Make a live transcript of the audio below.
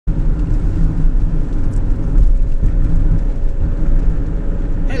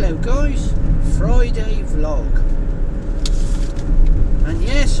Friday vlog. And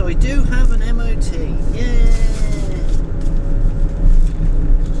yes, I do have an MOT. Yeah.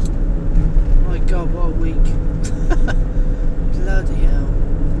 My God, what a week. Bloody hell.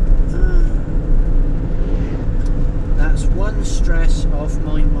 That's one stress off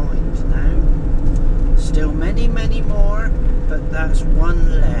my mind now. Still many, many more, but that's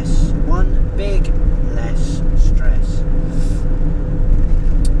one less. One big less stress.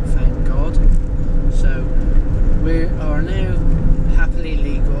 Thank God. So we are now happily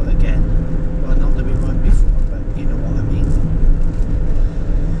legal again. Well, not that we weren't before, but you know what I mean.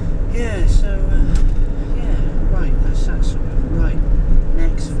 Yeah, so yeah, right, that's that sort of right.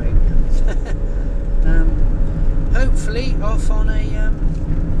 Next thing. Hopefully off on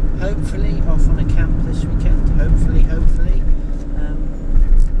a camp this weekend. Hopefully.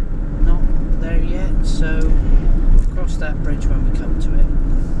 Not there yet, so we'll cross that bridge when we come to it.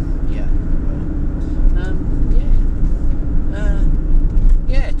 Yeah.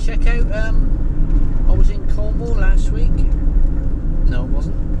 Yeah, check out I was in Cornwall last week. No, it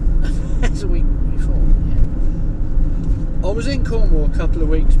wasn't. It's a week before, yeah. I was in Cornwall a couple of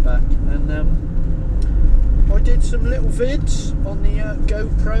weeks back, and I did some little vids on the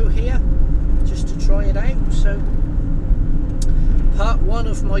GoPro here, just to try it out. So, part one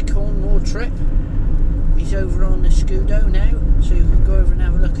of my Cornwall trip is over on the Scudo now, so you can go over and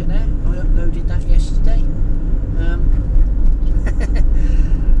have a look at that. I uploaded that yesterday.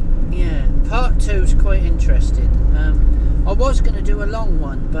 Yeah, part two is quite interesting. I was going to do a long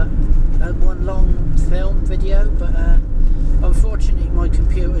one, but one long film video, but unfortunately my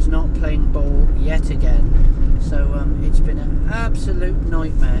computer's not playing ball yet again, so it's been an absolute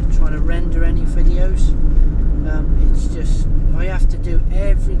nightmare trying to render any videos. It's just, I have to do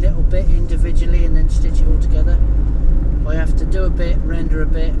every little bit individually and then stitch it all together. I have to do a bit, render a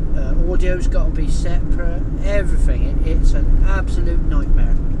bit, audio's got to be separate, everything. It's an absolute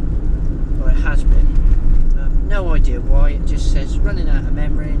nightmare, or it has been. No idea why, it just says running out of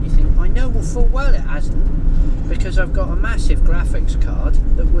memory, and you think, I know full well it hasn't, because I've got a massive graphics card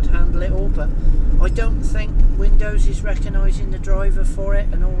that would handle it all, but I don't think Windows is recognising the driver for it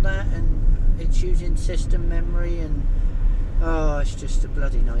and all that, and it's using system memory, and oh, it's just a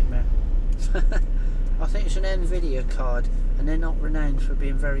bloody nightmare. I think it's an NVIDIA card, and they're not renowned for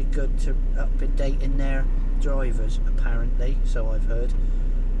being very good to updating their drivers, apparently, so I've heard.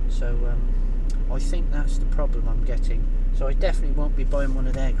 So I think that's the problem I'm getting. So I definitely won't be buying one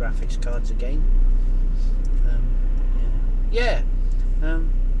of their graphics cards again. Yeah.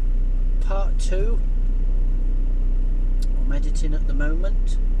 Part two. I'm editing at the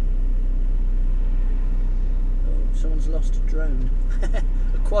moment. Oh, someone's lost a drone.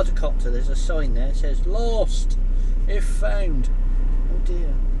 A quadcopter. There's a sign there. It says lost if found. Oh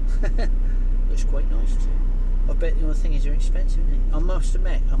dear. Looks quite nice too. I bet the only thing is they're expensive, isn't it? I must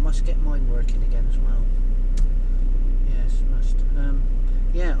admit, I must get mine working again as well. Yes, must.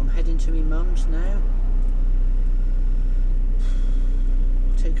 Yeah, I'm heading to my mum's now.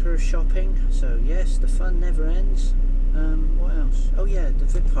 Take her shopping. So yes, the fun never ends. What else? Oh yeah, the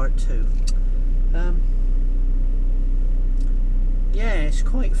vid part 2. Yeah, it's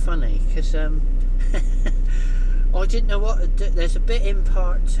quite funny because I didn't know what to do. There's a bit in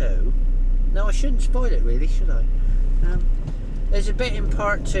part 2. No, I shouldn't spoil it really, should I? There's a bit in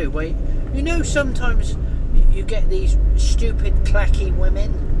part 2 where, you know, sometimes you get these stupid clacky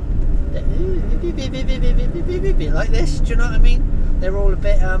women that like this, do you know what I mean? They're all a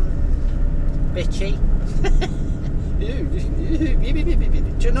bit bitchy.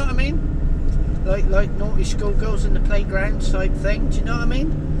 Do you know what I mean? Like naughty schoolgirls in the playground type thing, do you know what I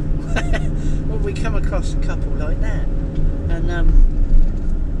mean? Well, we come across a couple like that, and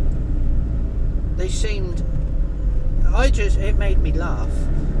they seemed, it made me laugh,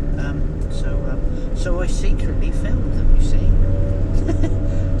 so I secretly filmed them, you see.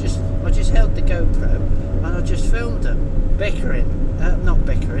 I just held the GoPro and I just filmed them bickering,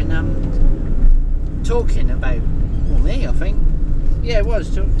 talking about, well, me, I think. Yeah, it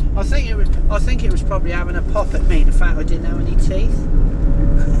was. I think it was probably having a pop at me, the fact I didn't have any teeth.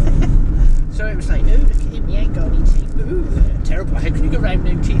 So it was like, oh, look at him, he ain't got any teeth. Ooh, terrible, how can you go around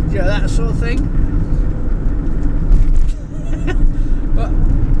no teeth? You know, that sort of thing. But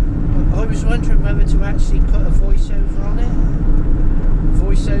I was wondering whether to actually put a voiceover on it,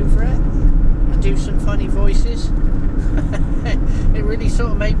 and do some funny voices. It really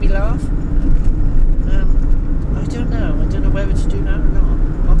sort of made me laugh. I don't know whether to do that or not.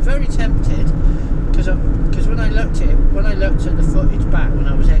 I'm very tempted, because when I looked at the footage back when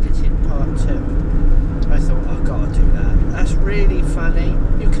I was editing part 2, I thought, I've got to do that. That's really funny.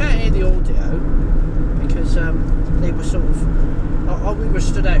 You can't hear the audio,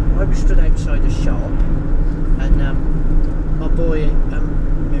 I was stood outside a shop, and my boy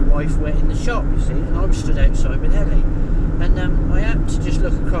and my wife went in the shop, you see, and I was stood outside with Ellie, and I happened to just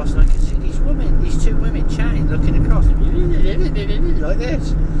look across, and I could see these two women chatting, looking across, like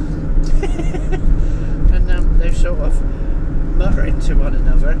this, and they're sort of muttering to one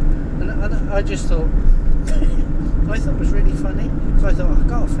another, and I just thought, I thought it was really funny, so I thought, I've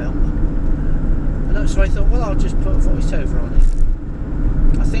got to film them, and so I thought, well, I'll just put a voiceover on it.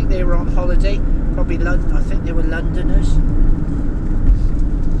 I think they were on holiday, probably London. I think they were Londoners,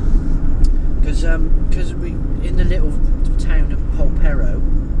 because we in the little town of Polperro,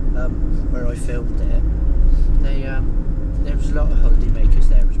 where I filmed it. There was a lot of holiday makers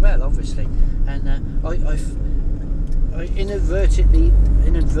there as well, obviously, and I inadvertently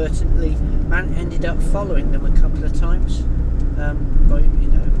ended up following them a couple of times, by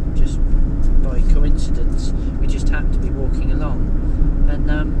just by coincidence. We just happened to be walking along, and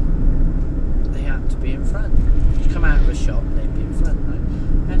they happened to be in front. You come out of a shop, they'd be in front, right?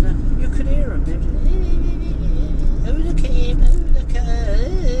 And you could hear them. They'd be, oh, look at him, oh, look at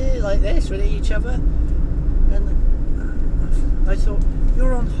her, like this with each other. And I thought,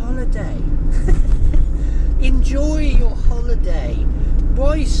 you're on holiday. Enjoy your holiday.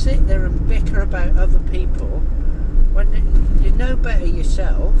 Why sit there and bicker about other people when you know better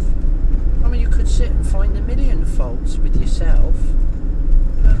yourself? I mean, you could sit and find a million faults with yourself,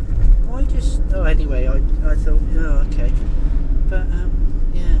 but why just... Oh, anyway, I thought, oh, okay. But,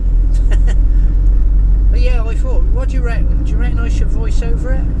 yeah. But yeah, I thought, what do you reckon? Do you reckon I should voice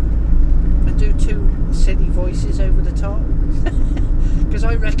over it? And do two silly voices over the top? Because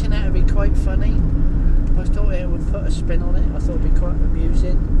I reckon that would be quite funny. I thought it would put a spin on it. I thought it would be quite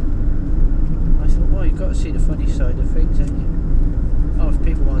amusing. I thought, well, you've got to see the funny side of things, haven't you? Oh, if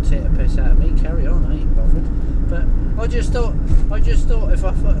people want to take a piss out of me, carry on, I ain't bothered. But I just thought if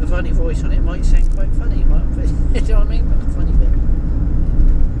I put a funny voice on it, it might sound quite funny. You know what I mean? Like a funny bit.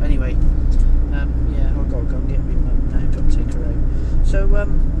 Anyway, yeah, I've got to go and get my mum now. Got to take her out. So,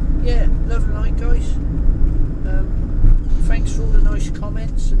 yeah, love and light, guys. Thanks for all the nice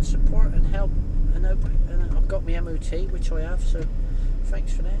comments and support and help. And I've got my MOT, which I have. So,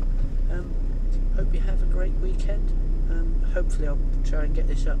 thanks for that. Hope you have a great weekend. Hopefully I'll try and get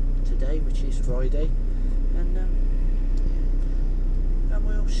this up today, which is Friday, and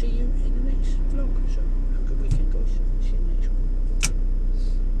we'll see you in the next vlog. So have a good weekend, guys. See you next one.